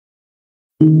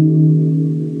Are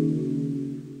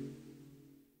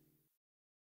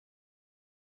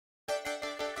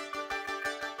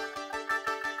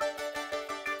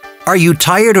you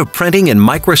tired of printing in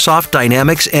Microsoft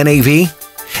Dynamics NAV?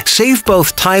 Save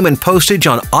both time and postage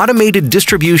on automated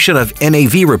distribution of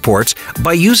NAV reports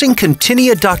by using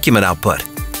Continia document output.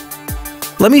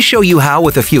 Let me show you how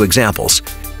with a few examples.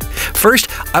 First,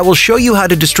 I will show you how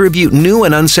to distribute new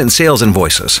and unsent sales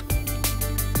invoices.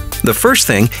 The first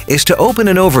thing is to open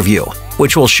an overview,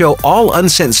 which will show all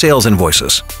unsent sales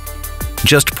invoices.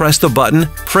 Just press the button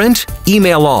Print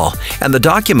Email All, and the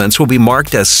documents will be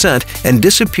marked as sent and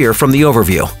disappear from the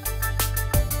overview.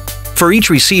 For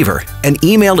each receiver, an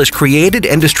email is created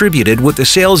and distributed with the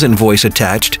sales invoice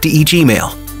attached to each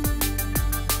email.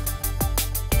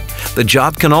 The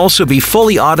job can also be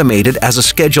fully automated as a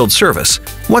scheduled service,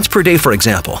 once per day for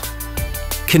example.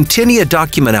 Continia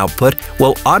document output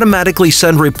will automatically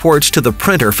send reports to the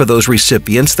printer for those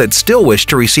recipients that still wish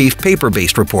to receive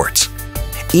paper-based reports.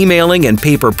 Emailing and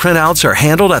paper printouts are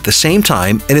handled at the same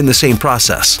time and in the same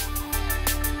process.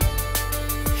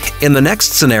 In the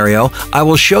next scenario, I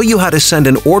will show you how to send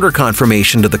an order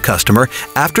confirmation to the customer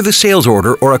after the sales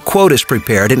order or a quote is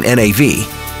prepared in NAV.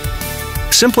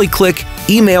 Simply click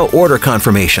Email Order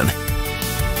Confirmation,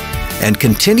 and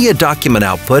Continia document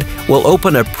output will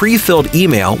open a pre-filled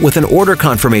email with an order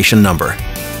confirmation number,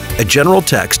 a general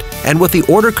text, and with the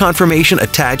order confirmation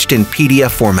attached in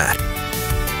PDF format.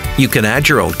 You can add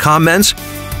your own comments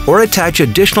or attach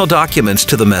additional documents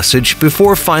to the message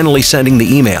before finally sending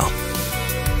the email.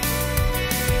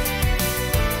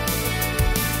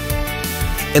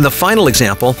 In the final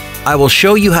example, I will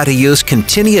show you how to use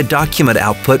Continia document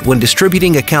output when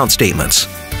distributing account statements.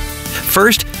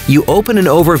 First, you open an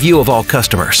overview of all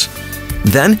customers.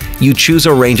 Then, you choose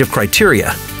a range of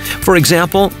criteria. For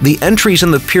example, the entries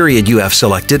in the period you have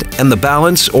selected and the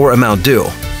balance or amount due.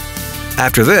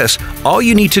 After this, all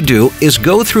you need to do is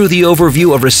go through the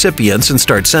overview of recipients and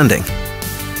start sending.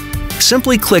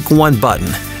 Simply click one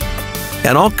button,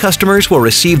 and all customers will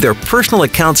receive their personal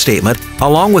account statement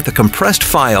along with a compressed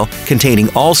file containing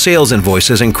all sales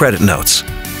invoices and credit notes.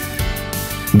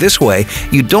 This way,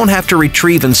 you don't have to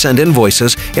retrieve and send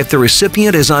invoices if the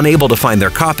recipient is unable to find their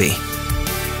copy.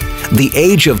 The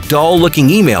age of dull-looking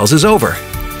emails is over.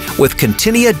 With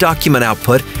Continia document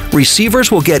output,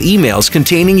 receivers will get emails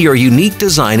containing your unique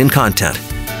design and content.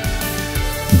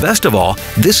 Best of all,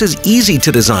 this is easy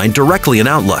to design directly in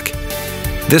Outlook.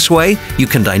 This way, you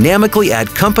can dynamically add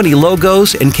company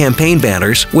logos and campaign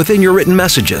banners within your written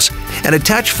messages and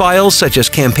attach files such as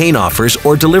campaign offers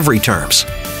or delivery terms.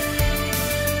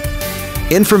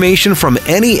 Information from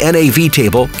any NAV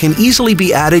table can easily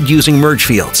be added using merge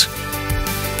fields.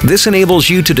 This enables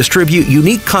you to distribute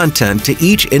unique content to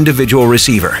each individual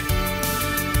receiver.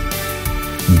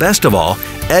 Best of all,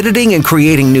 editing and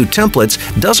creating new templates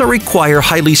doesn't require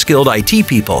highly skilled IT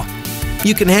people.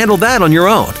 You can handle that on your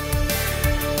own.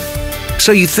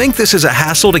 So you think this is a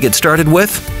hassle to get started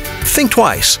with? Think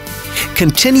twice.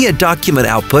 Continia document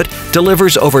output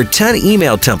delivers over 10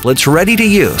 email templates ready to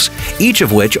use, each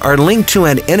of which are linked to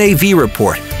an NAV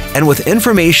report and with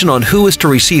information on who is to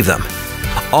receive them.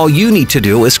 All you need to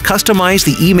do is customize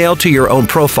the email to your own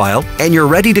profile and you're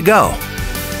ready to go.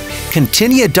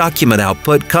 Continia document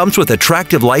output comes with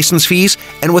attractive license fees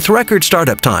and with record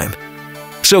startup time.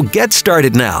 So get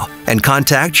started now and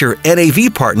contact your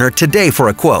NAV partner today for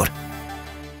a quote.